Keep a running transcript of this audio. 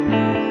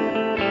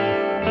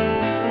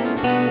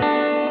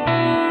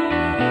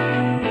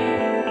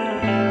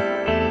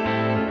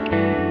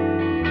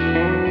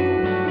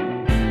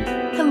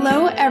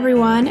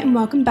and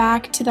welcome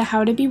back to the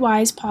How to Be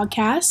Wise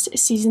podcast,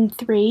 Season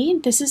 3.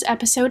 This is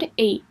Episode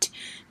 8.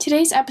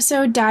 Today's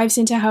episode dives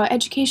into how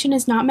education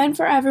is not meant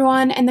for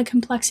everyone and the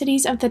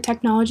complexities of the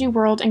technology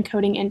world and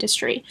coding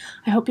industry.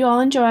 I hope you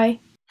all enjoy.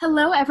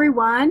 Hello,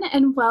 everyone,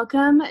 and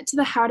welcome to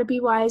the How to Be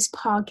Wise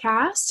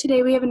podcast.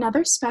 Today we have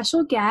another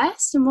special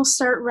guest, and we'll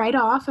start right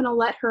off, and I'll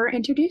let her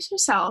introduce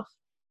herself.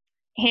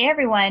 Hey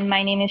everyone,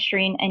 my name is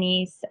Shereen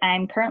Anis.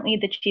 I'm currently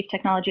the Chief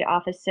Technology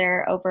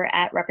Officer over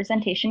at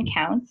Representation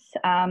Counts.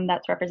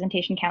 That's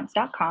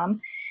representationcounts.com.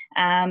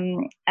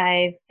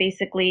 I've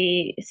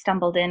basically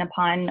stumbled in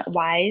upon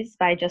Wise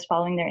by just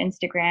following their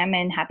Instagram,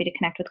 and happy to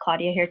connect with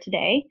Claudia here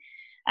today.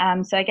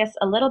 So I guess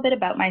a little bit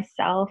about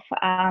myself.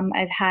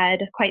 I've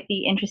had quite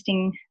the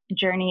interesting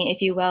journey,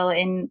 if you will,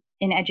 in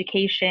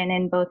education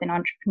and both in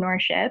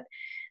entrepreneurship.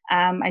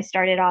 I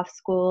started off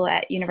school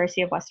at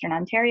University of Western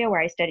Ontario,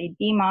 where I studied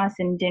BMOS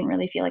and didn't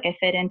really feel like I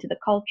fit into the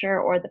culture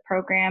or the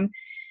program.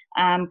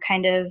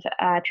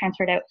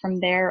 Transferred out from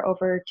there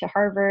over to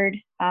Harvard.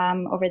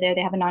 Over there,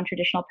 they have a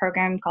non-traditional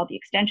program called the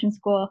Extension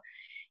School,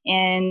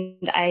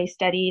 and I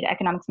studied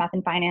economics, math,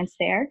 and finance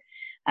there.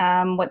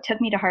 What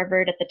took me to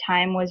Harvard at the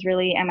time was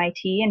really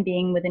MIT and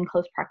being within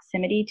close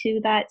proximity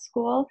to that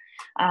school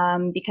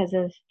because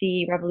of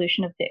the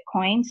revolution of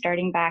Bitcoin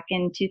starting back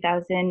in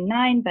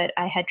 2009, but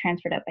I had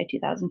transferred out by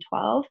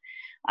 2012.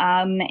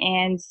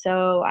 And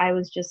so I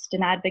was just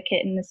an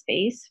advocate in the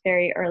space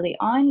very early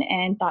on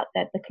and thought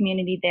that the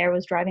community there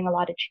was driving a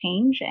lot of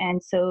change,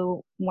 and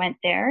so went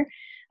there.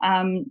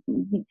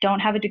 Don't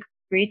have a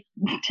degree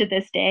to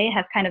this day,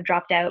 have kind of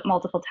dropped out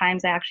multiple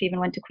times. I actually even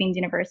went to Queen's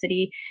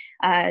University,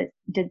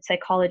 did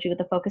psychology with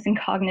a focus in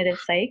cognitive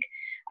psych.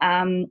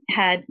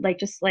 Had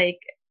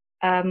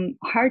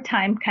hard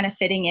time kind of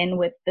fitting in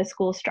with the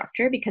school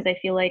structure because I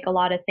feel like a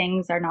lot of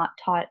things are not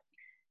taught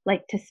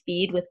like to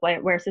speed with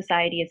where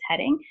society is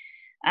heading.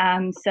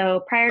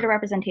 So prior to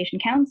Representation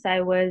Counts,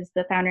 I was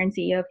the founder and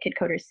CEO of Kid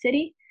Koderz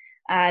City.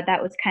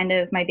 That was kind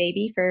of my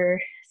baby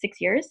for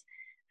 6 years.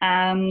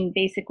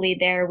 Basically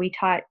there we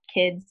taught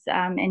kids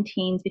and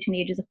teens between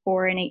the ages of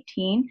 4 and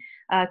 18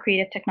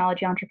 creative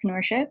technology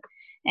entrepreneurship.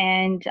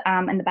 And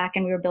in the back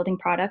end, we were building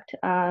product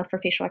for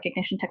facial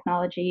recognition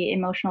technology,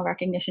 emotional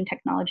recognition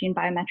technology, and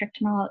biometric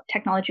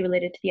technology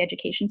related to the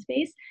education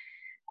space.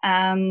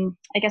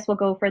 I guess we'll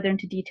go further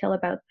into detail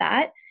about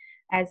that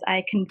as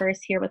I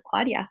converse here with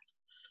Claudia.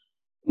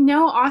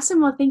 No,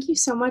 awesome. Well, thank you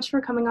so much for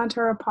coming onto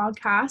our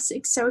podcast.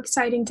 It's so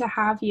exciting to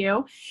have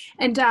you.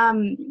 And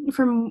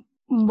from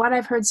what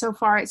I've heard so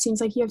far, it seems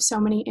like you have so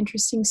many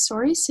interesting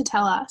stories to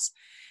tell us.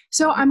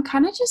 So I'm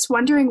kind of just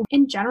wondering,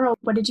 in general,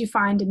 what did you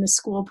find in the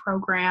school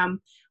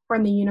program or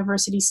in the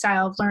university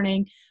style of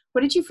learning?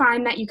 What did you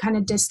find that you kind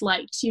of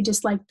disliked? You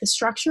disliked the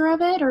structure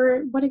of it,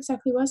 or what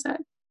exactly was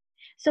it?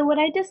 So what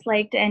I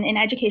disliked, and in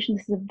education,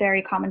 this is a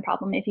very common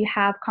problem. If you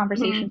have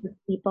conversations with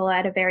people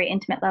at a very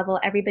intimate level,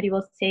 everybody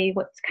will say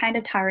what's kind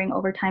of tiring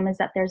over time is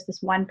that there's this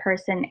one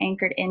person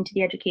anchored into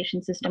the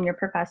education system, your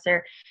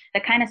professor,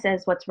 that kind of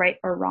says what's right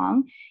or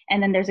wrong.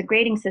 And then there's a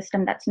grading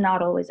system that's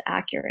not always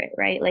accurate,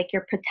 right? Like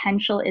your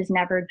potential is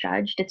never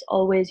judged. It's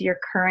always your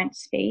current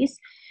space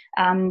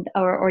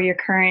or your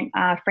current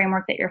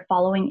framework that you're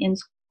following in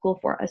school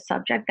for a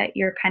subject that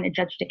you're kind of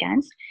judged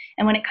against.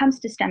 And when it comes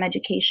to STEM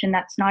education,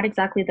 that's not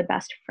exactly the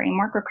best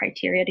framework or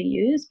criteria to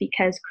use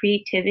because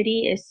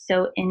creativity is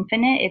so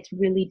infinite. It's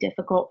really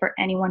difficult for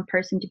any one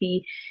person to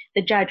be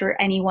the judge or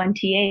any one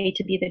TA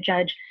to be the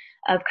judge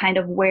of kind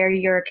of where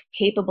you're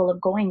capable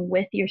of going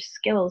with your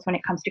skills when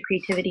it comes to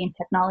creativity and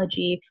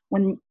technology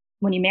when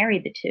you marry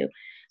the two.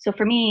 So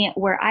for me,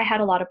 where I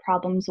had a lot of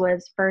problems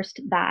was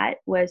first that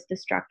was the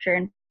structure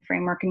and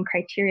framework and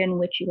criteria in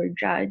which you were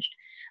judged.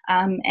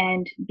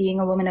 And being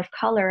a woman of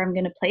color, I'm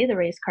going to play the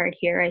race card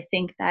here. I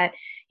think that,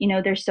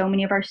 there's so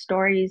many of our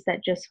stories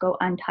that just go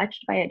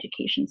untouched by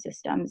education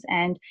systems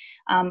and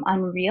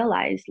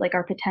unrealized, like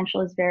our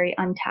potential is very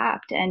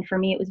untapped. And for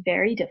me, it was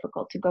very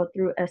difficult to go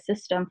through a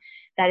system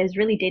that is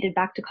really dated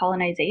back to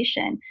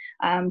colonization,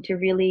 to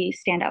really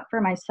stand up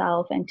for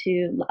myself and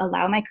to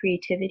allow my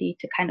creativity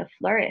to kind of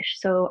flourish.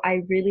 So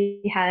I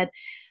really had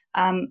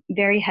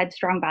very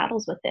headstrong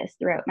battles with this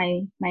throughout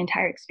my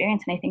entire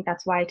experience. And I think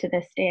that's why to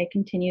this day I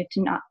continue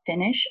to not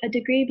finish a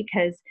degree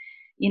because,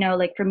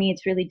 for me,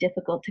 it's really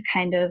difficult to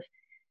kind of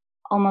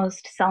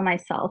almost sell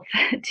myself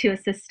to a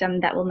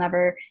system that will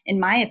never, in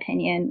my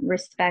opinion,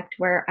 respect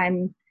where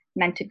I'm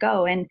meant to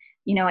go. And,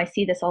 I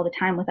see this all the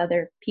time with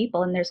other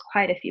people, and there's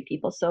quite a few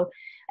people. So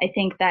I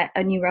think that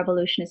a new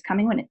revolution is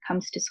coming when it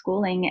comes to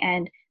schooling,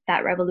 and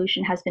that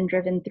revolution has been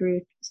driven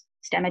through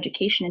STEM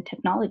education and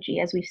technology,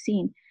 as we've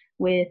seen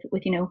with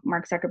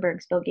Mark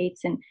Zuckerberg's, Bill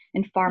Gates, and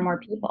far more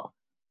people.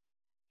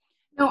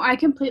 No, I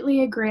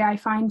completely agree. I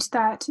find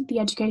that the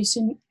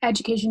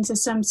education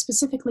system,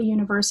 specifically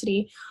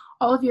university,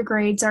 all of your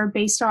grades are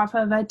based off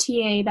of a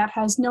TA that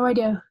has no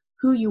idea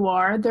who you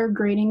are. They're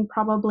grading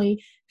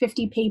probably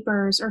 50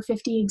 papers or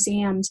 50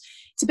 exams.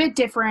 It's a bit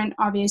different,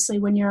 obviously,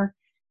 when you're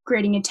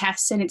grading a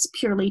test and it's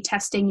purely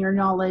testing your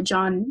knowledge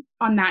on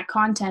that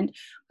content.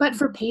 But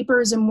for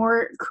papers and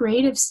more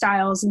creative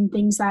styles and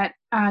things that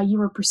you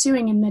were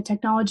pursuing in the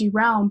technology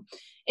realm,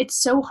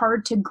 it's so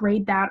hard to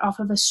grade that off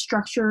of a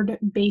structured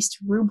based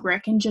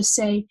rubric and just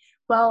say,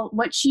 well,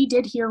 what she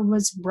did here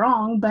was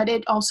wrong, but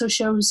it also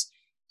shows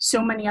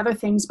so many other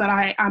things, but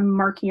I'm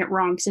marking it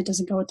wrong because it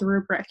doesn't go with the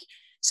rubric.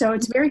 So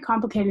it's very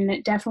complicated, and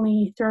it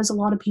definitely throws a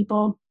lot of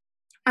people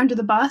under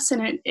the bus,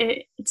 and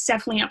it's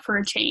definitely up for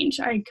a change.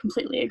 I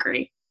completely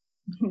agree.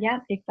 Yeah,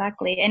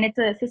 exactly. And it's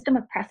a system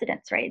of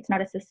precedence, right? It's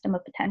not a system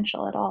of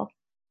potential at all.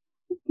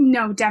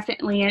 No,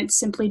 definitely. It's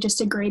simply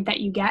just a grade that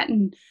you get,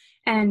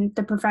 and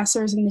the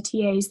professors and the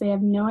TAs, they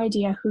have no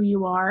idea who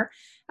you are.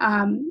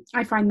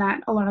 I find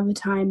that a lot of the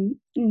time,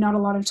 not a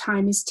lot of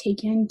time is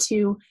taken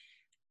to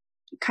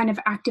kind of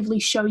actively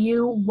show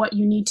you what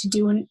you need to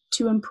do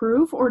to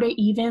improve, or to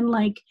even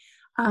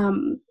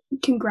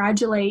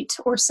congratulate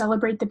or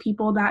celebrate the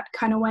people that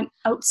kind of went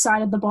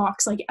outside of the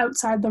box, like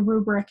outside the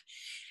rubric,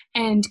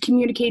 and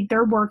communicate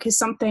their work as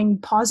something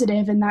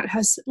positive and that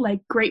has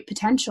like great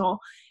potential.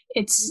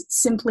 It's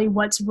simply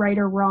what's right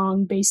or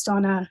wrong based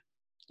on a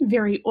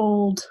very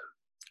old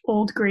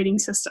grading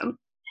system.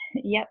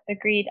 Yep,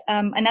 agreed.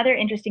 Another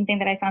interesting thing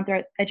that I found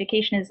throughout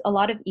education is a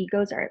lot of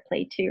egos are at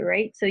play too,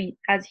 right? So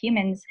as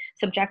humans,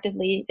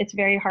 subjectively, it's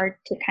very hard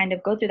to kind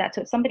of go through that.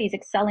 So if somebody's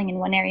excelling in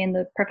one area and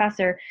the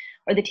professor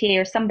or the TA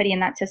or somebody in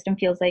that system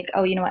feels like,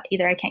 oh, you know what,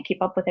 either I can't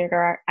keep up with it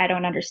or I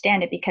don't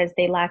understand it because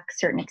they lack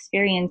certain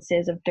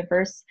experiences of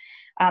diverse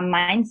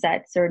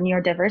mindsets or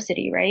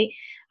neurodiversity, right?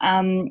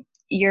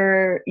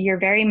 You're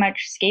very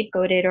much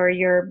scapegoated, or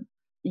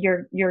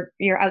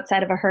you're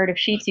outside of a herd of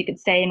sheep, you could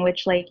say, in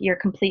which like you're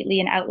completely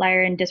an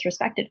outlier and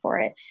disrespected for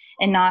it,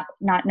 and not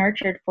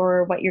nurtured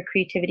for what your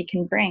creativity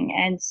can bring.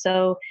 And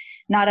so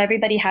not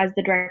everybody has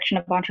the direction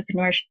of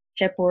entrepreneurship,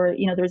 or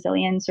the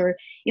resilience, or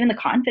even the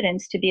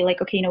confidence to be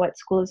like, okay, you know what,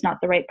 school is not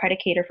the right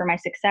predicator for my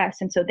success,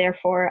 and so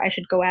therefore I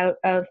should go out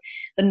of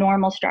the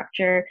normal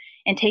structure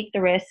and take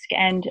the risk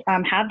and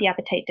have the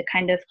appetite to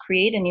kind of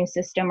create a new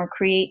system or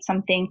create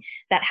something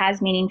that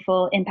has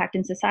meaningful impact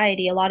in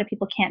society. A lot of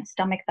people can't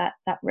stomach that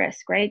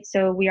risk, right?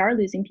 So we are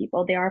losing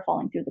people. They are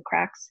falling through the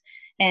cracks.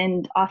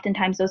 And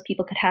oftentimes those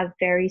people could have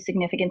very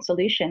significant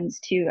solutions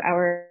to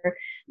our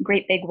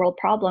great big world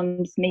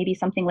problems, maybe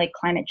something like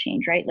climate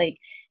change, right?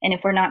 And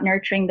if we're not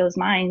nurturing those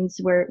minds,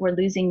 we're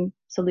losing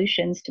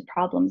solutions to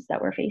problems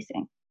that we're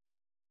facing.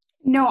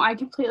 No, I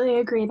completely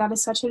agree. That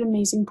is such an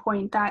amazing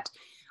point, that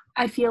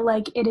I feel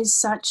like it is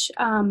such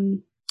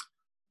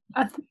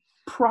a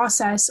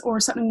process or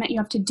something that you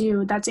have to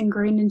do that's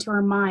ingrained into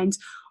our minds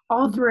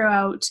all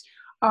throughout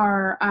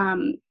our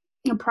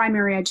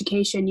primary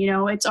education.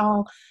 It's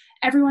all,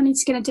 everyone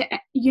needs to get into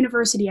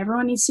university,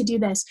 everyone needs to do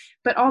this,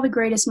 but all the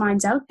greatest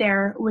minds out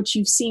there, which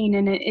you've seen,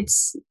 and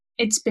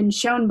it's been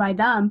shown by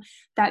them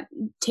that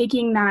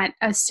taking that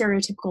a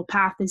stereotypical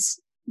path is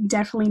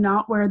definitely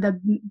not where the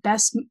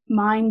best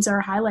minds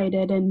are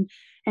highlighted,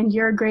 and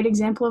you're a great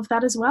example of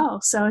that as well.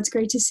 So it's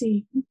great to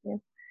see.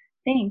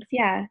 Thanks.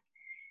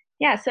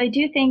 Yeah, so I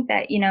do think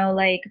that,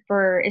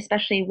 for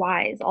especially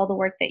WISE, all the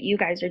work that you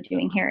guys are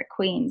doing here at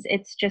Queen's,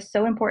 it's just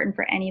so important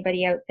for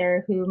anybody out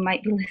there who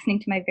might be listening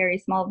to my very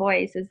small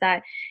voice, is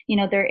that,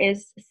 there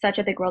is such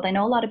a big world. I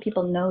know a lot of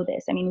people know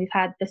this. I mean, we've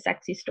had the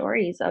sexy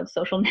stories of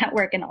social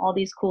network and all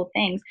these cool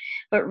things,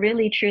 but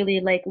really,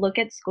 truly, look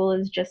at school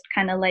as just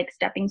kind of like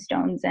stepping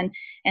stones,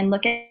 and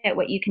look at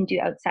what you can do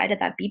outside of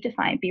that. Be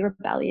defiant, be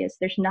rebellious.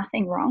 There's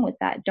nothing wrong with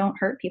that. Don't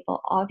hurt people,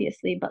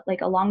 obviously, but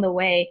along the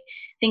way,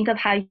 think of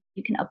how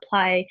you can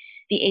apply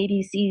the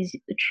ABCs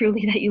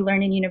truly that you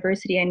learn in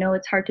university. I know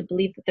it's hard to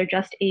believe that they're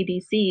just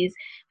ABCs,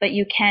 but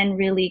you can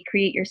really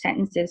create your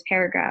sentences,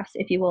 paragraphs,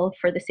 if you will,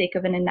 for the sake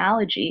of an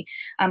analogy.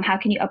 How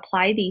can you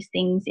apply these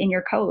things in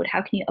your code?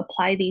 How can you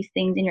apply these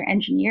things in your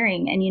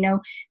engineering? And,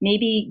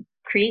 maybe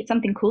create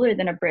something cooler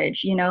than a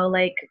bridge,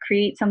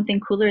 create something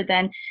cooler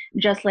than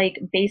just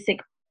basic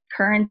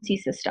currency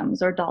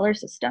systems or dollar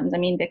systems. I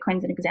mean,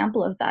 Bitcoin's an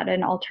example of that,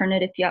 an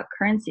alternative fiat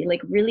currency.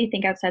 Really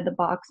think outside the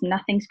box.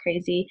 Nothing's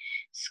crazy.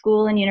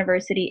 School and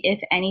university,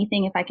 if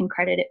anything, if I can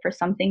credit it for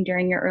something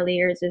during your early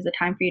years, is a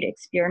time for you to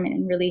experiment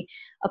and really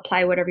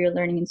apply whatever you're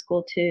learning in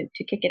school to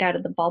kick it out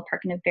of the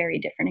ballpark in a very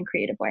different and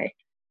creative way.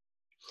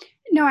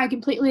 No, I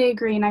completely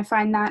agree. And I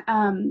find that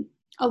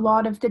a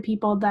lot of the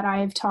people that I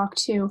have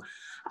talked to,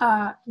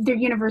 their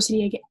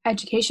university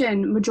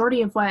education,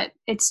 majority of what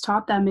it's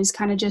taught them is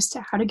kind of just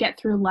how to get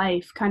through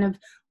life, kind of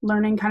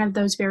learning kind of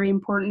those very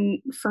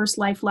important first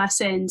life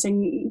lessons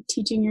and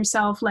teaching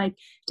yourself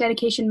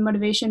dedication,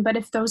 motivation. But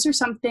if those are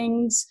some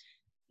things,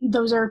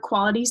 those are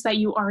qualities that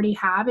you already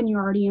have and you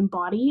already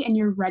embody and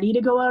you're ready to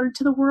go out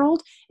into the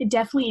world, it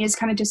definitely is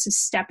kind of just a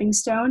stepping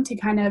stone to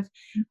kind of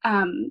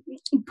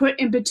put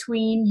in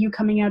between you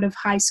coming out of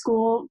high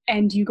school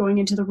and you going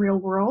into the real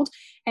world.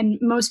 And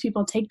most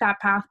people take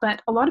that path,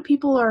 but a lot of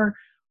people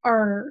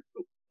are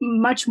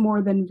much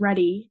more than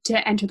ready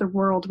to enter the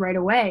world right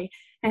away.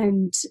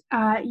 And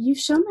you've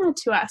shown that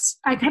to us.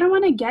 I kind of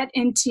want to get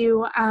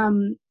into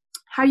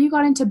how you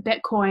got into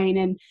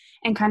Bitcoin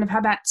and kind of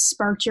how that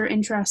sparked your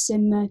interest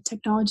in the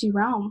technology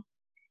realm.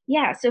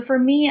 Yeah, so for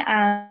me,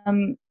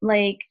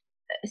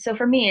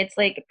 it's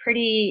like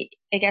pretty,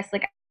 I guess,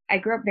 like I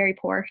grew up very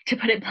poor, to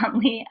put it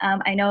bluntly.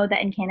 I know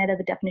that in Canada,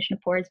 the definition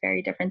of poor is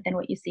very different than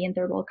what you see in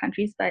third world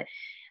countries, but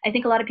I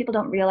think a lot of people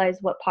don't realize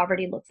what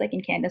poverty looks like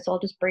in Canada. So I'll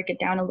just break it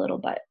down a little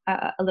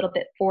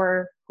bit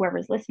for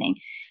whoever's listening.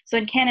 So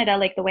in Canada,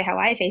 like the way how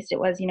I faced it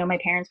was, my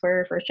parents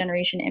were first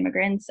generation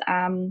immigrants.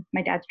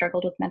 My dad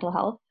struggled with mental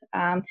health.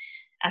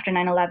 After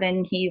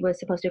 9/11, he was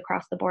supposed to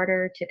cross the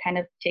border to kind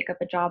of take up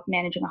a job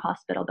managing a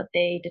hospital, but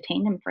they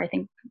detained him for, I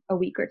think, a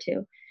week or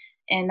two.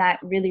 And that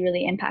really,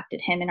 really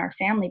impacted him and our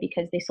family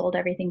because they sold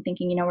everything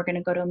thinking, we're going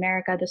to go to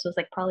America. This was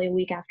like probably a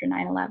week after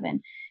 9/11.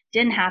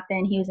 Didn't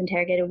happen. He was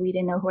interrogated. We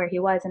didn't know where he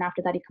was. And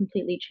after that, he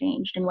completely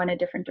changed and went a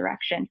different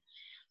direction.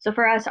 So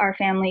for us, our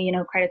family,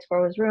 credit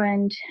score was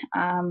ruined.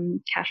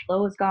 Cash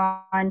flow was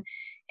gone.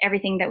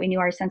 Everything that we knew,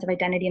 our sense of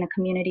identity in a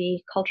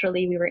community,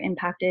 culturally, we were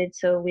impacted.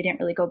 So we didn't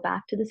really go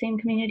back to the same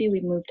community. We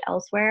moved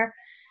elsewhere.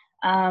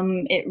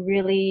 It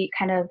really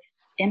kind of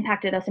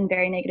impacted us in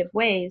very negative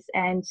ways.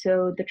 And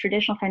so the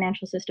traditional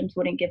financial systems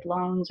wouldn't give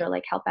loans or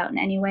like help out in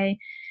any way.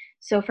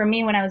 So for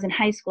me, when I was in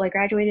high school, I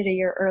graduated a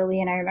year early,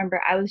 and I remember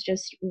I was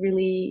just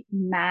really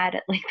mad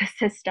at like the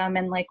system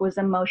and like was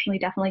emotionally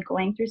definitely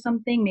going through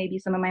something, maybe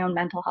some of my own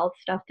mental health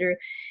stuff through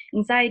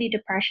anxiety,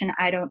 depression,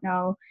 I don't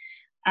know.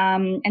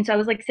 And so I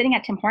was like sitting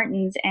at Tim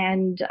Hortons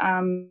and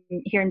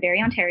here in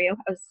Barrie, Ontario.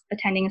 I was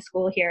attending a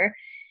school here,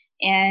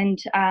 and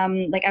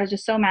like I was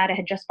just so mad. I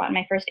had just bought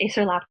my first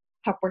Acer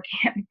laptop working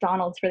at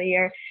McDonald's for the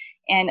year.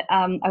 And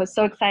I was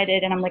so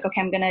excited, and I'm like,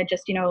 okay, I'm going to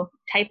just,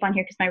 type on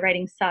here because my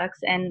writing sucks.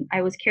 And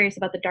I was curious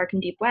about the dark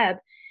and deep web.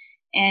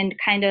 And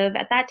kind of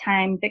at that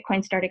time,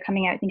 Bitcoin started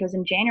coming out. I think it was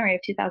in January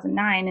of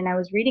 2009. And I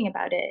was reading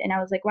about it. And I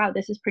was like, wow,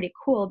 this is pretty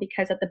cool,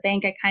 because at the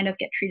bank, I kind of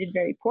get treated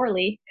very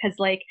poorly because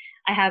like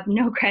I have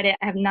no credit.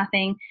 I have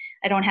nothing.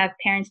 I don't have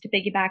parents to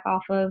piggyback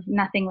off of,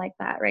 nothing like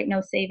that, right?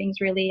 No savings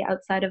really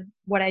outside of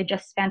what I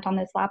just spent on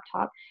this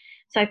laptop.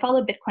 So I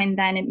followed Bitcoin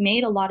then. It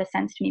made a lot of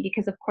sense to me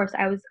because, of course,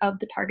 I was of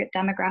the target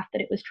demographic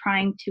that it was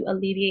trying to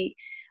alleviate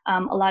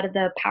a lot of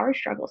the power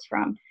struggles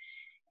from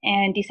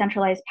and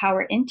decentralize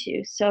power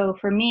into. So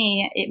for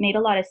me, it made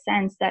a lot of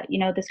sense that,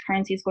 this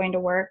currency is going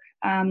to work.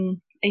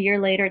 A year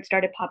later, it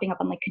started popping up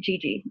on like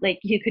Kijiji. Like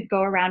you could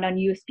go around on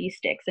USB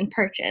sticks and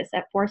purchase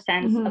at 4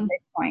 cents a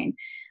Bitcoin.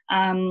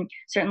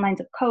 Certain lines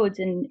of codes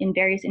in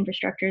various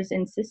infrastructures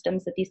and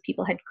systems that these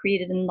people had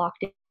created and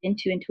locked it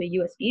into a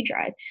USB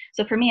drive.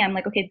 So for me, I'm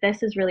like, okay,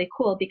 this is really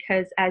cool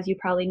because, as you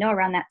probably know,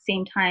 around that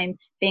same time,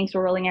 banks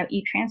were rolling out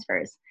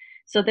e-transfers.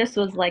 So this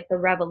was like the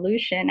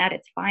revolution at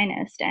its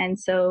finest. And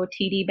so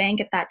TD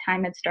Bank at that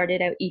time had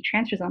started out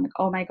e-transfers. I'm like,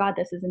 oh my God,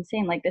 this is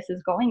insane. Like this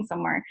is going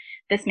somewhere.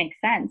 This makes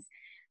sense.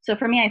 So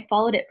for me, I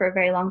followed it for a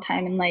very long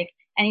time. And like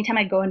anytime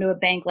I go into a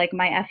bank, like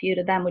my FU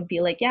to them would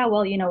be like, yeah,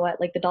 well, you know what?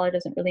 Like the dollar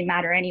doesn't really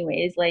matter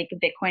anyways. Like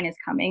Bitcoin is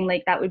coming.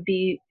 Like that would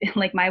be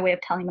like my way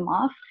of telling them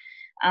off.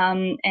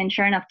 And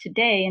sure enough,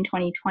 today in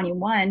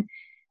 2021,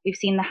 we've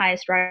seen the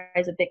highest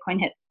rise of Bitcoin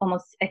hit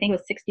almost, I think it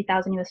was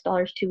 60,000 US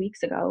dollars 2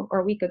 weeks ago or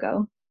a week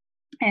ago.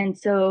 And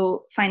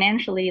so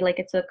financially, like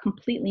it's a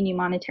completely new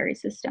monetary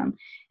system.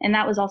 And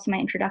that was also my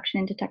introduction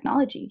into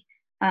technology,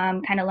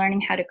 kind of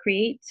learning how to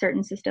create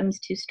certain systems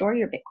to store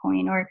your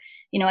Bitcoin, or,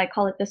 I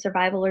call it the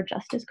survival or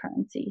justice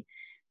currency.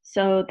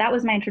 So that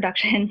was my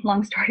introduction,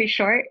 long story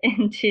short,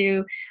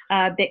 into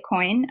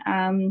Bitcoin.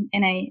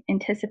 And I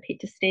anticipate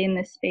to stay in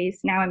this space.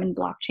 Now I'm in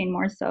blockchain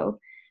more so.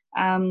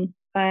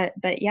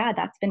 But yeah,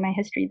 that's been my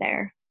history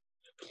there.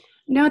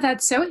 No,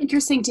 that's so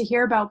interesting to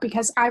hear about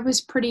because I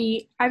was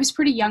pretty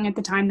young at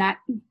the time that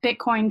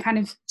Bitcoin kind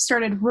of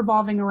started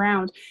revolving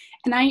around,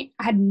 and I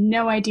had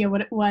no idea what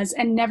it was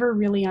and never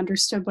really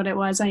understood what it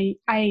was. I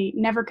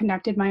never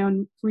conducted my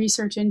own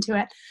research into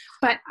it.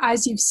 But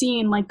as you've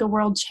seen, like the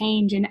world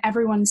change and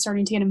everyone's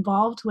starting to get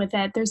involved with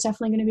it, there's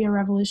definitely going to be a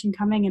revolution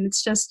coming, and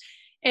it's just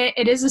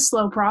it is a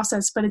slow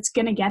process, but it's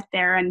going to get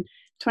there. And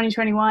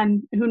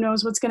 2021, who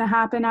knows what's going to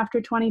happen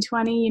after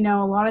 2020.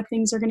 A lot of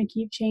things are going to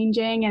keep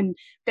changing, and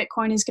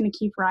Bitcoin is going to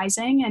keep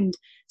rising. And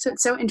so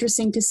it's so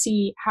interesting to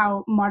see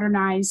how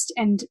modernized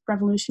and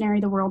revolutionary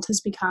the world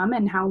has become,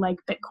 and how like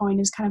Bitcoin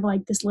is kind of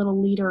like this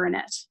little leader in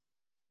it.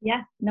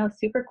 Yeah, no,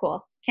 super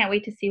cool. Can't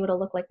wait to see what it'll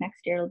look like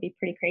next year. It'll be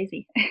pretty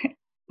crazy.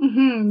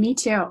 Me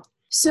too.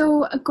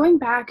 So going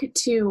back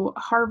to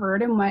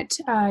Harvard and what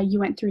you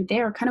went through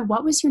there, kind of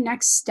what was your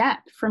next step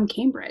from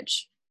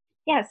Cambridge?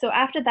 Yeah, so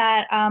after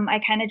that,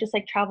 I kind of just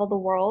like traveled the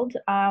world,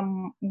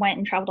 went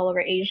and traveled all over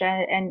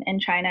Asia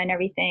and China and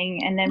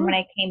everything. And then when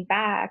I came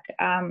back,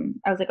 I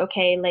was like,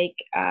 okay, like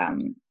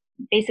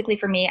basically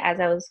for me, as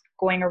I was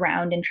going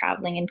around and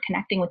traveling and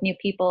connecting with new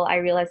people, I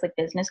realized like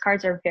business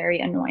cards are very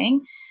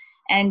annoying.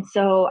 And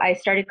so I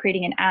started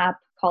creating an app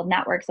called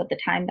networks at the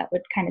time that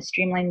would kind of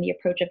streamline the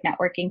approach of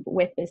networking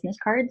with business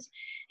cards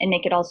and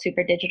make it all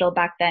super digital.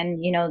 Back then,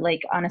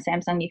 like on a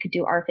Samsung, you could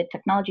do RFID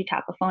technology,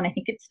 tap a phone. I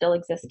think it still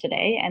exists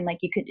today. And like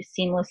you could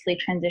seamlessly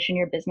transition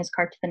your business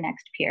card to the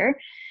next peer.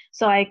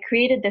 So I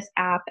created this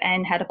app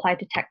and had applied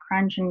to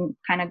TechCrunch and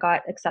kind of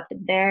got accepted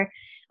there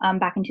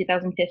back in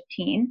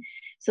 2015.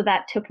 So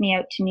that took me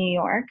out to New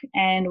York.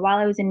 And while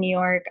I was in New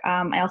York,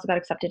 I also got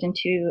accepted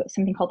into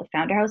something called the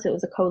Founder House. It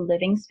was a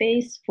co-living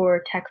space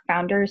for tech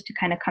founders to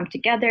kind of come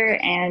together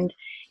and,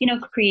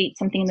 create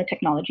something in the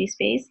technology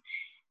space.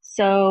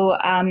 So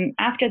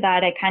after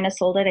that, I kind of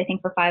sold it, I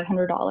think, for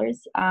 $500,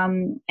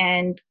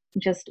 and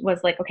just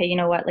was like, okay, you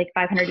know what, like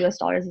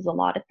 $500 is a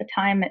lot at the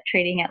time, at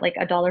trading at like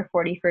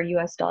 $1.40 for a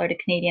US dollar to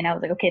Canadian. I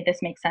was like, okay,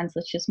 this makes sense.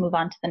 Let's just move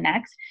on to the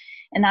next.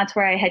 And that's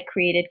where I had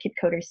created Kid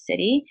Koderz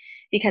City,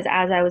 because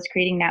as I was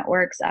creating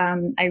networks,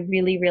 I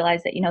really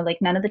realized that, like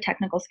none of the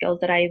technical skills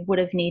that I would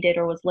have needed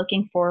or was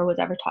looking for was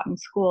ever taught in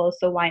school.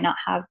 So why not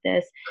have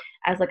this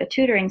as like a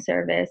tutoring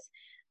service,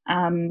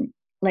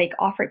 like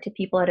offer it to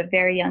people at a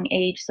very young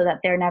age so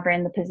that they're never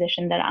in the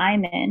position that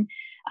I'm in.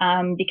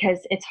 Because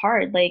it's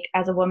hard, like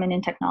as a woman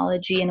in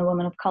technology and a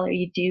woman of color,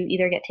 you do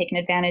either get taken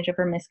advantage of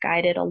or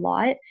misguided a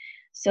lot.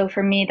 So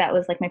for me, that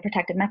was like my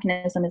protective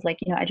mechanism, is like,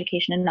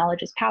 education and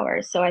knowledge is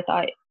power. So I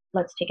thought,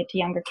 let's take it to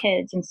younger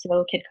kids. And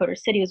so Kid Koderz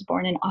City was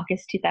born in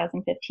August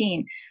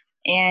 2015.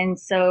 And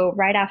so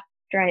right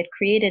after I had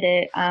created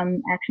it, I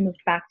actually moved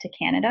back to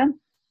Canada.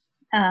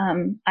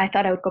 I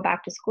thought I would go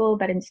back to school,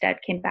 but instead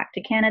came back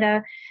to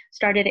Canada,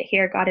 started it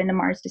here, got into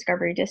Mars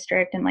Discovery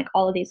District and like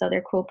all of these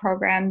other cool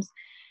programs.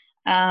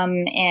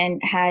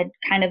 And had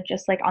kind of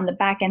just like on the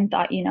back end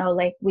thought,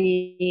 like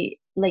we,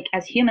 like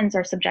as humans,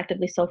 are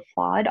subjectively so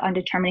flawed on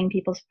determining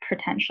people's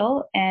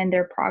potential and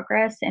their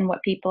progress and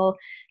what people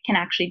can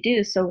actually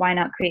do. So why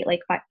not create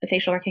like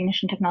facial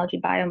recognition technology,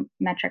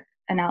 biometric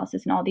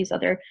analysis, and all these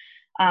other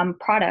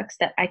products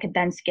that I could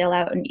then scale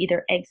out and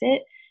either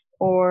exit,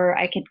 or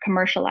I could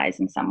commercialize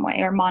in some way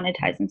or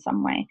monetize in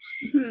some way.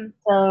 Mm-hmm.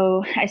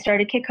 So I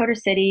started Kid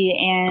Koderz City,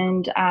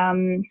 and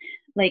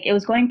like it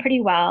was going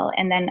pretty well.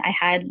 And then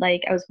I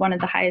was one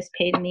of the highest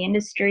paid in the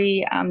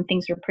industry.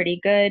 Things were pretty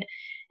good.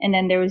 And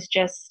then there was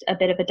just a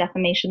bit of a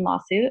defamation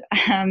lawsuit.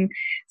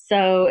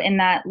 So in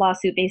that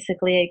lawsuit,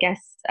 basically, I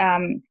guess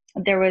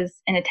there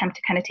was an attempt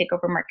to kind of take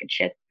over market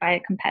share by a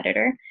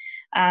competitor.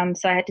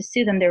 So I had to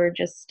sue them. There were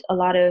just a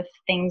lot of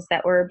things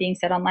that were being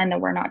said online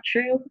that were not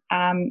true.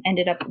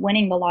 Ended up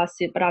winning the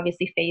lawsuit, but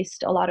obviously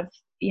faced a lot of,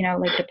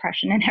 like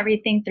depression and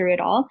everything through it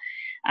all.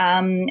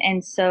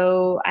 And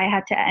so I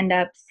had to end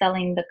up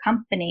selling the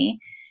company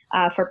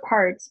for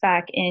parts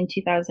back in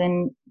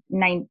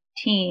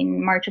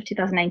 2019. March of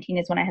 2019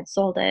 is when I had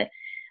sold it.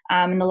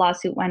 And the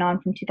lawsuit went on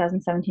from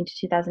 2017 to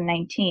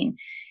 2019.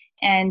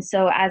 And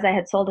so as I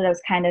had sold it, I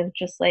was kind of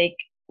just like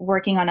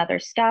working on other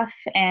stuff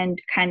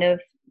and kind of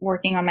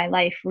working on my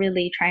life,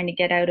 really trying to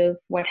get out of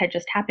what had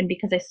just happened,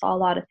 because I saw a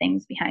lot of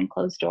things behind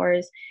closed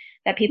doors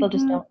that people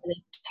just don't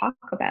really talk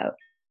about.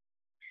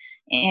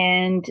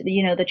 And,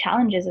 the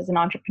challenges as an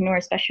entrepreneur,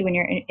 especially when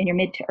you're in your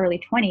mid to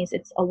early 20s,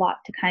 it's a lot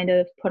to kind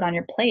of put on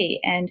your plate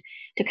and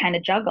to kind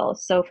of juggle.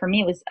 So for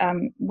me, it was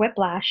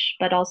whiplash,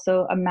 but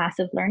also a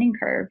massive learning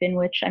curve, in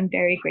which I'm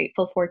very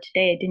grateful for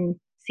today. I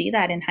didn't see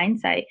that in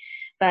hindsight.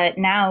 But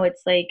now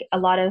it's like a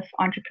lot of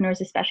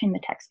entrepreneurs, especially in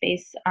the tech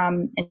space,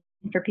 and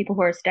for people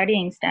who are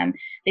studying STEM,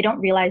 they don't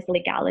realize the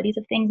legalities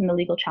of things and the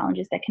legal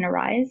challenges that can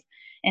arise,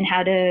 and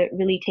how to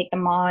really take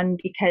them on,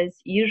 because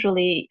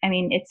usually,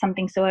 it's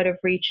something so out of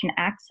reach and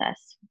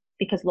access,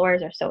 because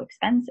lawyers are so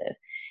expensive.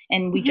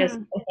 And we just,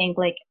 I think,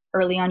 like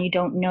early on, you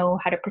don't know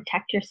how to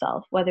protect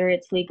yourself, whether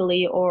it's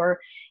legally or,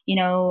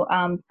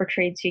 for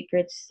trade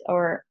secrets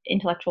or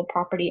intellectual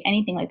property,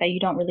 anything like that. You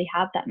don't really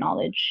have that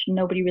knowledge.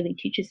 Nobody really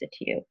teaches it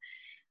to you.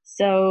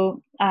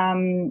 So,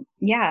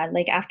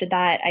 like after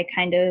that, I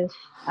kind of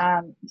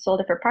sold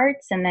it for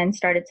parts, and then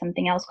started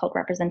something else called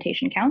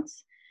Representation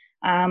Counts.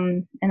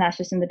 And that's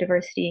just in the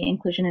diversity,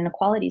 inclusion, and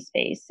equality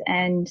space.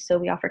 And so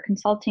we offer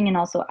consulting and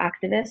also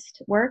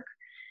activist work,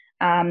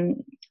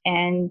 and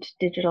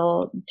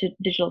digital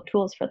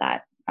tools for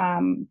that,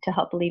 to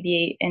help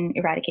alleviate and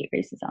eradicate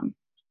racism.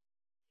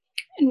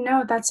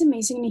 No, that's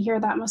amazing to hear.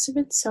 That must have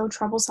been so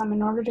troublesome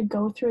in order to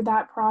go through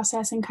that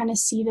process and kind of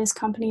see this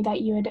company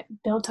that you had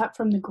built up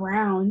from the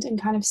ground and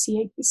kind of see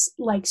it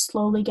like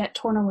slowly get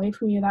torn away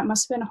from you. That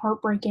must have been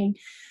heartbreaking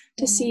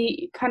to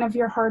see kind of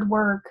your hard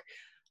work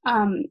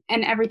and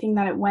everything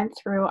that it went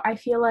through. I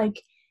feel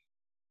like,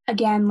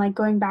 again, like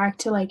going back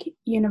to like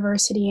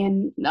university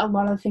and a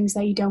lot of the things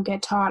that you don't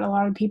get taught, a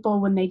lot of people,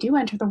 when they do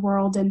enter the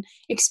world and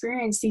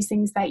experience these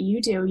things that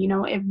you do,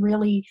 it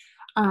really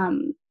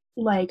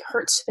like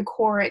hurts to the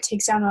core. It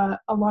takes down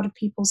a lot of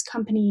people's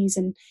companies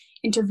and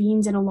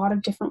intervenes in a lot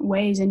of different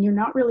ways, and you're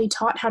not really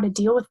taught how to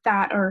deal with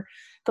that or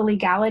the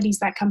legalities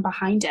that come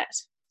behind it.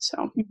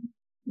 So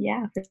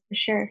yeah, for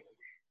sure.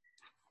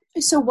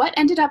 So what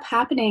ended up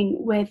happening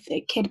with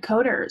Kid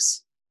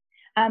Koderz?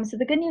 So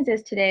the good news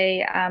is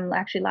today,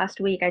 actually last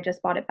week, I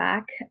just bought it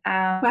back.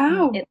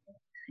 Wow.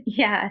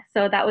 Yeah,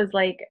 so that was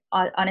like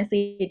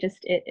honestly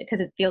it because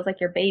it feels like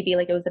your baby,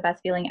 like it was the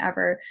best feeling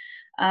ever.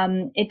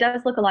 It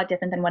does look a lot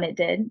different than what it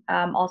did.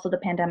 Also, the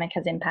pandemic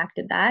has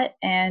impacted that,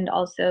 and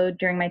also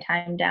during my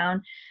time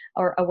down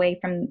or away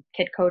from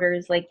Kid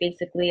Koderz, like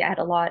basically I had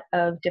a lot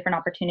of different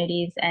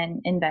opportunities and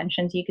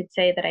inventions you could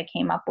say that I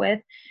came up with.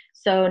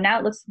 So now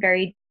it looks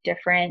very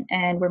different,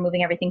 and we're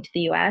moving everything to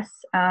the U.S.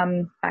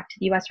 Back to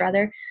the U.S.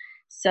 rather.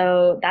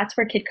 So that's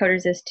where Kid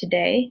Koderz is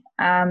today.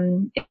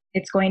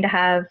 It's going to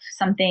have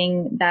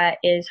something that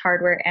is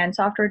hardware and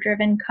software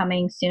driven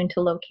coming soon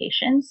to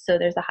locations. So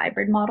there's a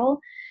hybrid model.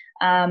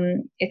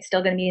 It's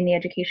still going to be in the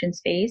education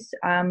space,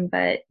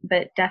 but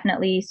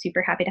definitely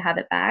super happy to have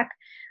it back.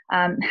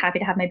 Happy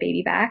to have my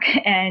baby back,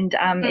 and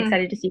Mm.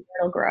 excited to see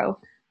where it'll grow.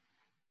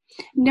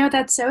 No,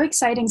 that's so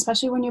exciting,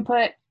 especially when you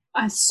put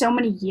so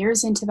many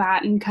years into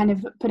that and kind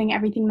of putting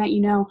everything that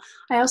you know.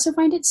 I also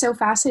find it so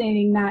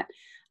fascinating that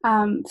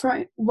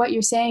for what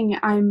you're saying,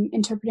 I'm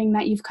interpreting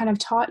that you've kind of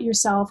taught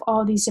yourself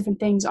all these different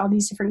things, all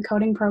these different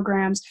coding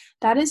programs.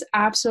 That is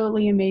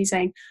absolutely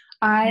amazing.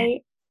 I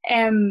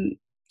am,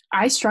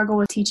 I struggle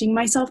with teaching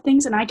myself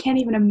things, and I can't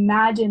even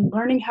imagine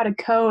learning how to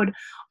code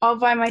all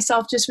by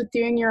myself just with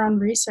doing your own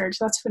research.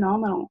 That's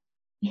phenomenal.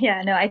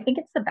 Yeah, no, I think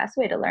it's the best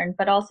way to learn.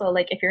 But also,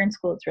 like if you're in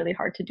school, it's really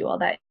hard to do all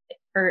that.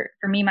 For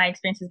me, my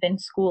experience has been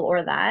school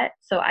or that.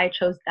 So I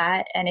chose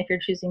that. And if you're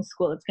choosing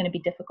school, it's going to be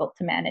difficult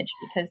to manage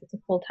because it's a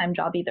full-time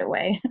job either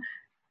way.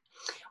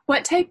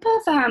 What type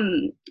of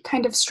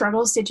kind of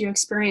struggles did you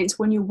experience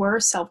when you were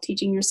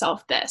self-teaching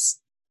yourself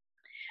this?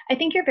 I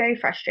think you're very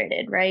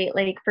frustrated, right?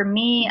 Like for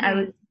me, I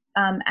was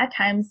Mm-hmm. at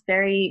times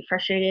very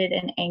frustrated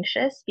and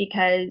anxious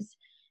because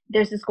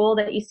there's this goal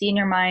that you see in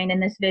your mind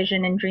and this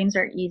vision, and dreams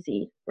are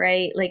easy,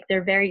 right? Like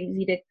they're very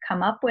easy to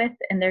come up with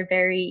and they're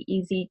very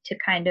easy to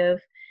kind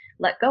of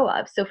let go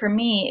of. So for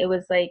me, it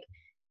was like,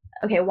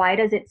 okay, why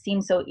does it seem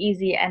so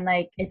easy? And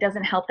like, it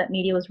doesn't help that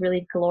media was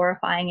really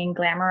glorifying and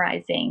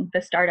glamorizing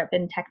the startup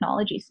and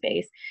technology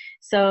space.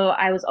 So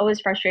I was always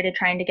frustrated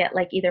trying to get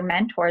like either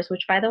mentors,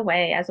 which by the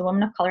way, as a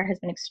woman of color has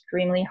been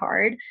extremely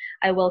hard.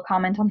 I will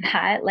comment on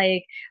that.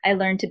 Like I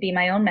learned to be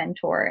my own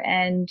mentor,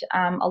 and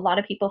a lot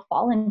of people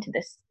fall into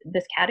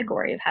this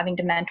category of having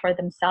to mentor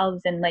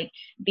themselves and like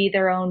be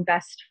their own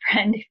best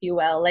friend, if you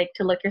will, like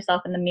to look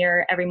yourself in the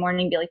mirror every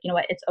morning and be like, you know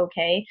what, it's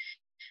okay,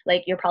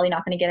 like you're probably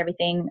not going to get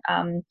everything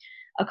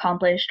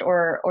accomplished,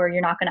 or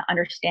you're not going to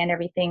understand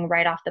everything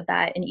right off the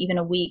bat in even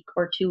a week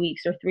or 2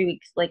 weeks or 3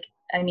 weeks. Like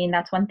I mean,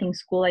 that's one thing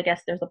school, I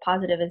guess there's a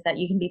positive, is that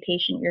you can be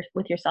patient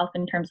with yourself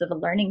in terms of a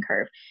learning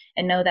curve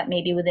and know that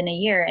maybe within a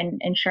year.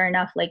 And sure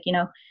enough, like, you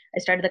know, I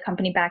started the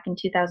company back in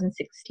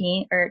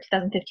 2016 or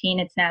 2015.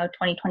 It's now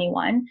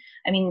 2021.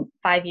 I mean,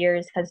 5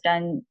 years has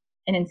done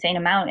an insane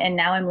amount. And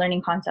now I'm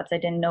learning concepts I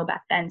didn't know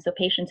back then. So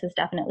patience has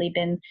definitely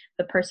been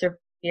the perseverance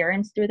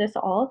through this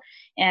all.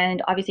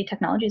 And obviously,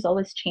 technology is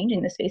always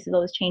changing. The space is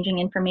always changing.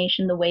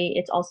 Information, the way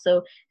it's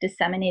also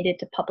disseminated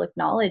to public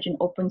knowledge and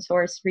open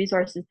source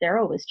resources, they're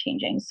always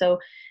changing. So,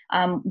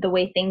 the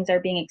way things are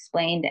being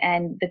explained.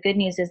 And the good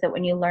news is that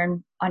when you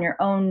learn on your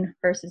own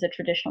versus a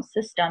traditional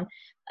system,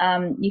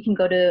 you can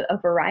go to a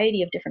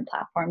variety of different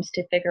platforms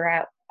to figure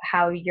out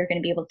how you're going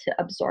to be able to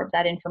absorb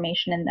that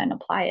information and then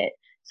apply it.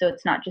 So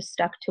it's not just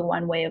stuck to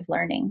one way of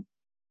learning.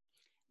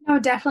 No,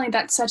 definitely.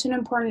 That's such an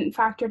important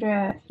factor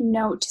to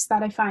note is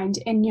that I find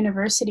in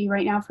university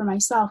right now for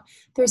myself,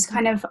 there's Mhm.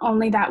 kind of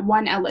only that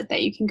one outlet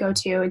that you can go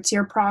to. It's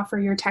your prof or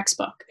your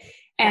textbook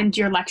Yeah. and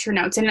your lecture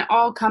notes. And it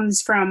all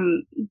comes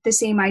from the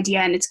same idea.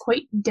 And it's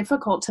quite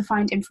difficult to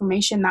find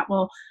information that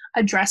will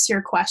address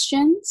your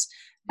questions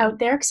out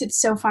there because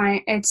it's so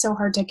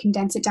hard to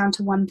condense it down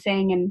to one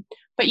thing. And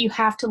but you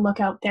have to look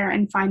out there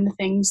and find the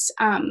things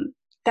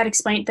that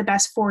explain it the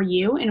best for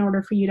you in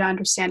order for you to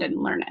understand it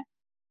and learn it.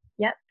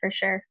 Yep, for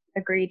sure.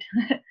 Agreed.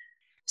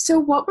 So,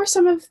 what were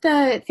some of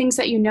the things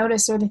that you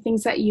noticed or the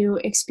things that you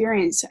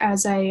experienced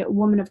as a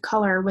woman of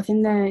color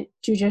within the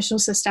judicial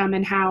system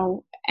and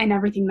how and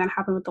everything that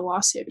happened with the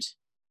lawsuit?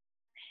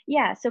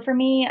 Yeah, so for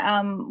me,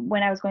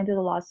 when I was going through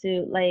the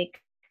lawsuit,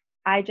 like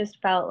I just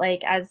felt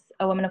like as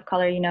a woman of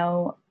color, you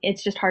know,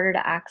 it's just harder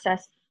to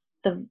access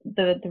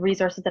the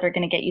resources that are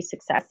going to get you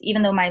success.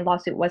 Even though my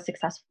lawsuit was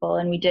successful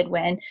and we did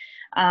win,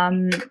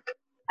 um,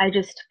 I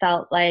just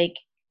felt like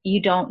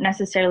you don't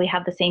necessarily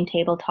have the same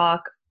table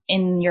talk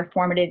in your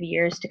formative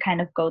years to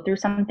kind of go through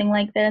something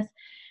like this.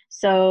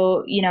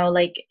 So, you know,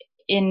 like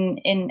in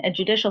a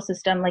judicial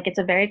system, like it's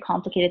a very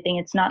complicated thing.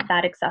 It's not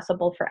that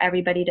accessible for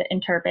everybody to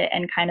interpret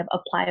and kind of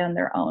apply on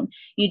their own.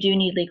 You do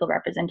need legal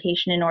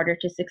representation in order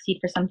to succeed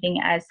for something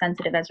as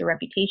sensitive as your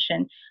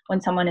reputation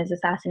when someone is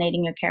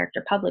assassinating your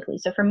character publicly.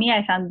 So for me,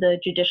 I found the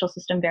judicial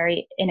system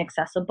very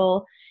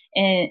inaccessible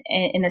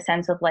in the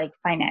sense of like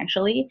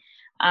financially.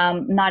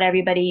 Not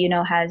everybody, you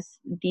know, has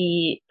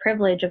the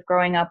privilege of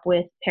growing up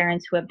with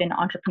parents who have been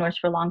entrepreneurs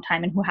for a long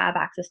time and who have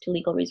access to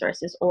legal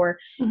resources, or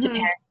to Mm-hmm.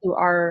 parents who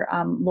are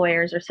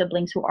lawyers or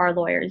siblings who are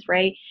lawyers,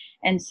 right?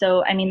 And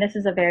so, I mean, this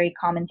is a very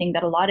common thing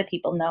that a lot of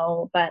people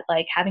know, but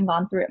like having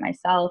gone through it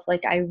myself,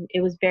 like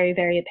it was very,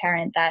 very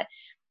apparent that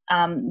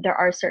there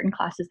are certain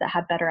classes that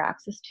have better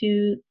access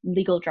to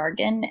legal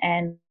jargon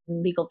and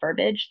legal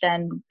verbiage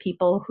than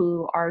people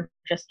who are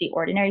just the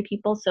ordinary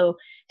people. So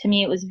to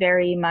me, it was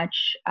very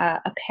much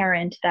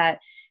apparent that,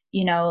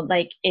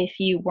 like if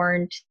you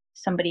weren't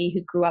somebody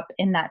who grew up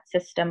in that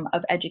system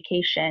of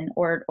education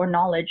or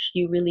knowledge,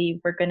 you really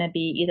were going to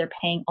be either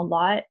paying a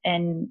lot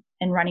and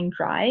running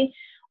dry,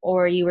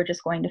 or you were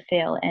just going to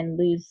fail and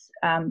lose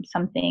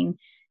something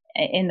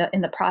in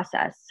the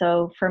process.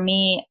 So for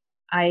me,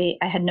 I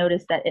had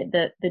noticed that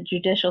the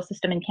judicial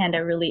system in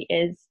Canada really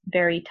is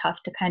very tough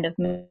to kind of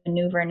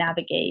maneuver and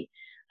navigate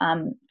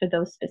for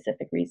those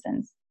specific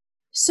reasons.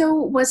 So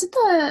was it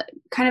the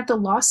kind of the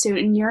lawsuit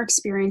in your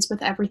experience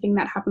with everything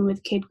that happened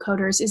with Kid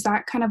Coders? Is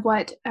that kind of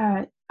what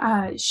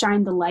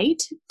shined the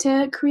light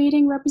to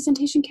creating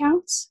representation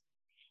counts?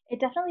 It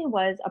definitely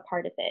was a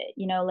part of it.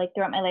 Like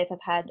throughout my life, I've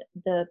had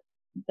the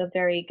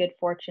very good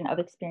fortune of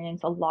experiencing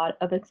a lot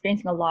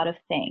of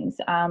things.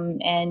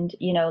 And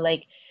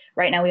like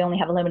right now we only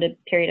have a limited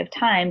period of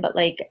time, but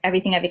like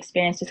everything I've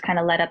experienced has kind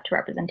of led up to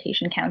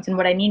representation counts. And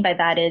what I mean by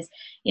that is,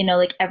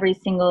 like every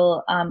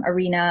single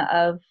arena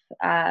of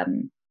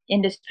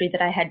industry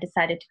that I had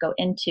decided to go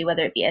into,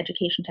 whether it be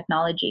education,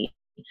 technology,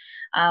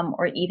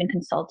 or even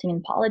consulting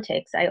in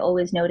politics, I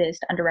always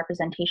noticed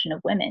underrepresentation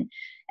of women.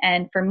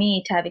 And for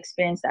me to have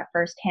experienced that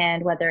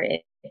firsthand, whether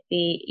it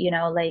be,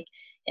 like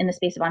in the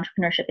space of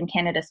entrepreneurship in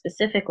Canada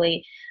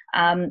specifically,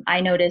 I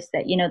noticed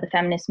that, the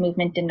feminist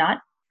movement did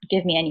not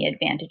give me any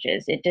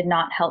advantages. It did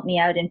not help me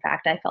out. In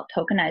fact, I felt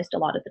tokenized a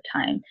lot of the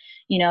time,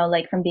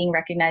 like from being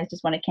recognized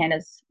as one of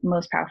Canada's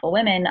most powerful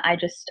women. I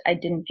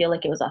didn't feel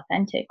like it was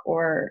authentic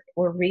or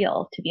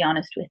real, to be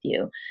honest with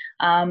you.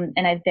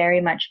 And I've very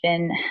much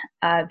been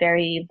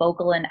very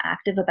vocal and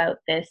active about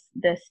this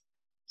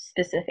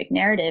specific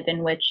narrative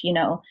in which,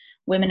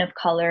 women of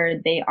color,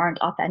 they aren't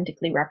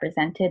authentically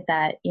represented,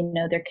 that,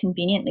 they're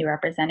conveniently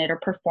represented or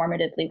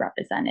performatively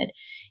represented.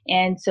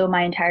 And so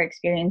my entire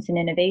experience in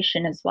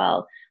innovation as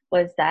well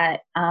was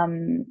that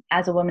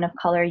as a woman of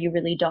color, you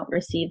really don't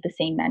receive the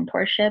same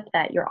mentorship,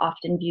 that you're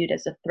often viewed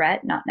as a threat,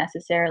 not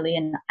necessarily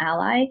an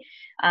ally.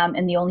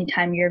 And the only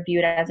time you're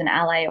viewed as an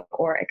ally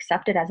or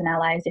accepted as an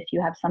ally is if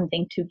you have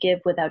something to give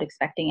without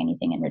expecting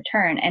anything in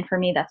return. And for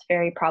me, that's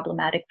very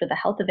problematic for the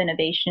health of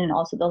innovation and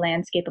also the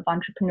landscape of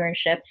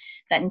entrepreneurship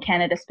that in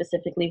Canada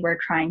specifically we're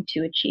trying to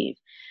achieve.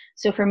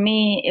 So for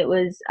me, it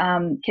was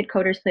Kid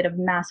Koderz played a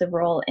massive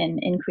role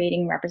in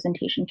creating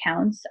representation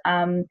counts,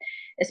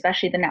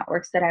 especially the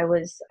networks that I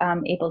was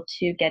able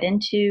to get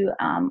into,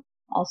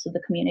 also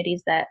the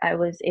communities that I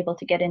was able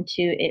to get into.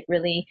 It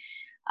really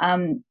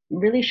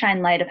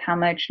shine light of how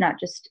much not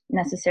just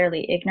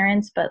necessarily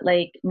ignorance, but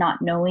like not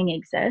knowing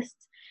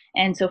exists.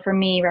 And so for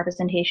me,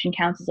 representation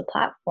counts as a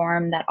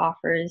platform that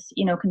offers,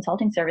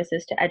 consulting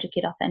services to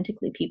educate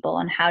authentically people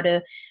on how to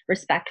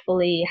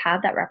respectfully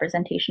have that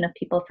representation of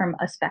people from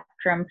a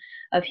spectrum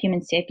of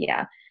human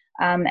sapia.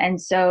 And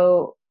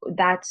so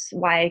that's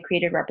why I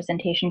created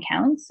Representation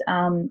Counts.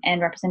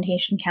 And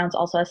Representation Counts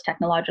also has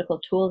technological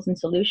tools and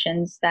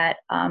solutions that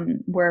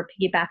were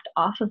piggybacked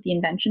off of the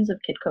inventions of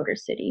Kid Koderz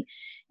City.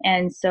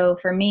 And so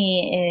for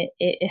me,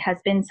 it has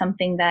been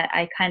something that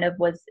I kind of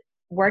was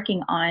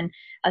working on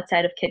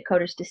outside of Kid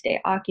Koderz to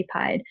stay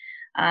occupied,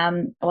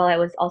 while I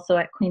was also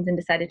at Queens and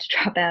decided to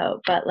drop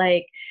out. But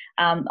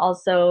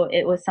also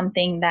it was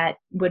something that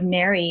would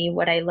marry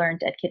what I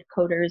learned at Kid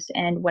Koderz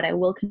and what I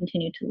will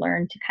continue to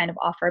learn to kind of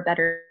offer a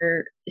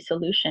better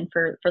solution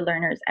for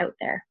learners out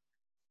there.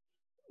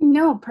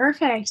 No,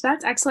 perfect.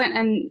 That's excellent.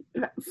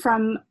 And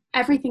from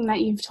everything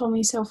that you've told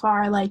me so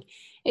far, like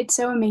it's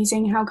so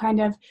amazing how kind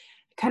of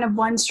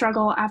one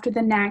struggle after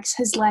the next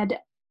has led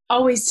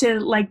always to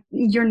like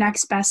your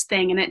next best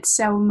thing. And it's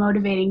so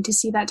motivating to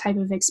see that type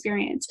of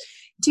experience.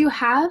 Do you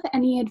have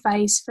any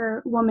advice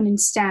for women in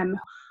STEM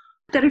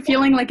that are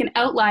feeling like an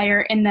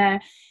outlier in the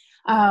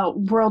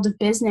world of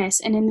business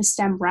and in the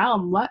STEM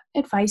realm? What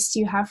advice do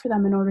you have for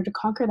them in order to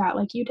conquer that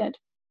like you did?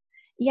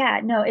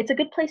 Yeah, no, it's a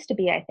good place to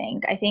be, I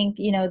think. I think,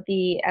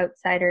 the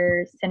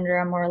outsider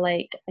syndrome, or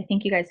like, I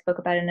think you guys spoke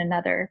about it in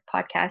another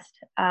podcast,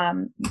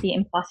 the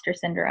imposter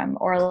syndrome,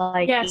 or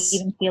like Yes.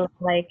 even feeling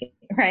like,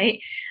 right?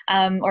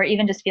 Or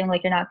even just feeling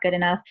like you're not good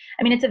enough.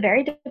 I mean, it's a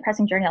very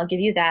depressing journey. I'll give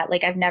you that.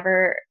 Like, I've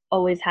never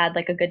always had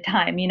like a good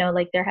time,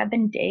 like there have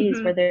been days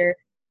Hmm. where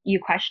you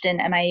question,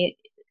 am I,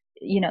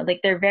 like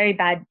they're very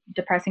bad,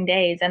 depressing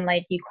days, and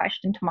like you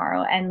question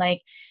tomorrow. And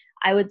like,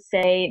 I would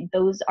say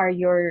those are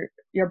your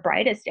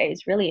brightest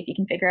days, really, if you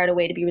can figure out a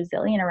way to be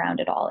resilient around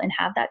it all and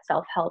have that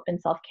self-help and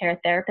self-care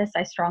therapist.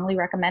 I strongly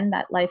recommend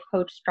that. Life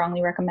coach,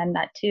 strongly recommend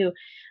that too,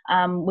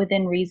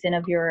 within reason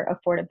of your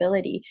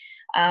affordability.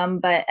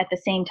 But at the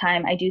same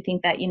time, I do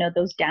think that,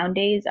 those down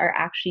days are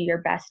actually your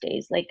best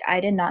days. Like, I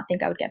did not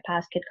think I would get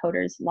past Kid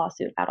Koder's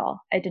lawsuit at all.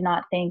 I did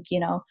not think,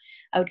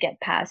 I would get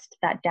past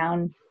that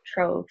down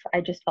trove.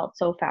 I just felt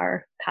so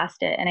far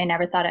past it. And I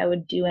never thought I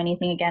would do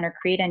anything again or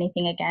create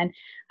anything again.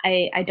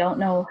 I don't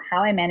know how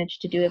I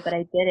managed to do it, but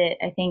I did it.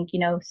 I think,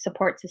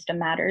 support system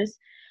matters.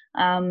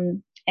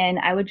 And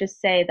I would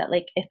just say that,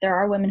 like, if there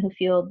are women who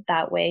feel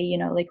that way, you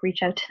know, like,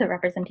 reach out to the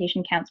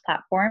Representation Counts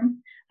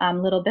platform.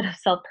 Little bit of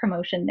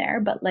self-promotion there,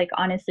 but, like,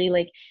 honestly,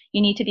 like,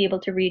 you need to be able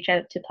to reach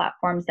out to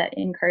platforms that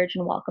encourage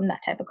and welcome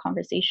that type of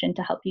conversation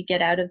to help you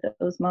get out of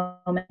those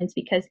moments,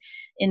 because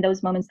in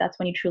those moments, that's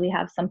when you truly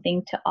have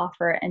something to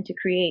offer and to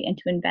create and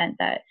to invent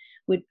that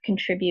would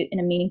contribute in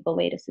a meaningful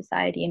way to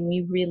society. And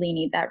we really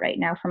need that right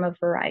now from a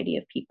variety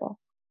of people.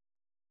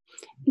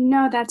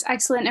 No, that's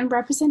excellent. And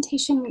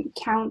Representation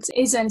Counts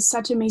is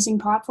such an amazing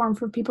platform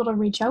for people to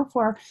reach out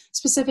for,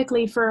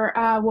 specifically for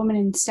women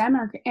in STEM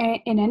or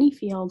in any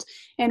field,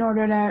 in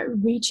order to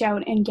reach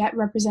out and get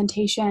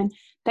representation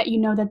that you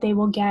know that they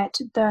will get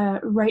the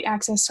right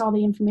access to all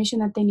the information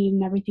that they need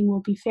and everything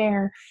will be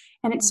fair.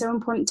 And it's so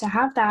important to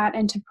have that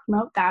and to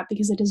promote that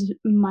because it is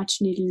much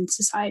needed in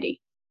society.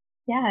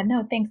 Yeah,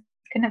 no, thanks.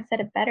 Couldn't have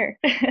said it better.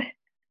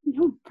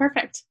 No,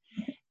 perfect.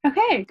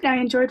 Okay, I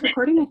enjoyed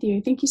recording with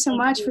you. Thank you so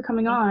much for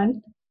coming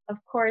on. Of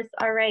course.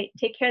 All right.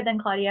 Take care then,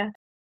 Claudia.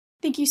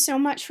 Thank you so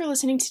much for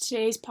listening to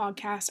today's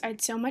podcast. I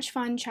had so much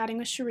fun chatting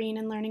with Shereen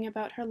and learning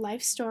about her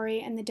life story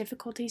and the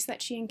difficulties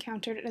that she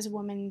encountered as a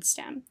woman in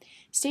STEM.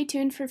 Stay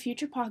tuned for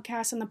future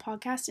podcasts on the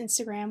podcast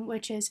Instagram,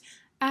 which is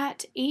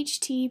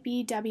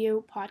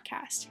 @HTBW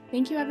Podcast.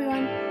 Thank you,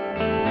 everyone.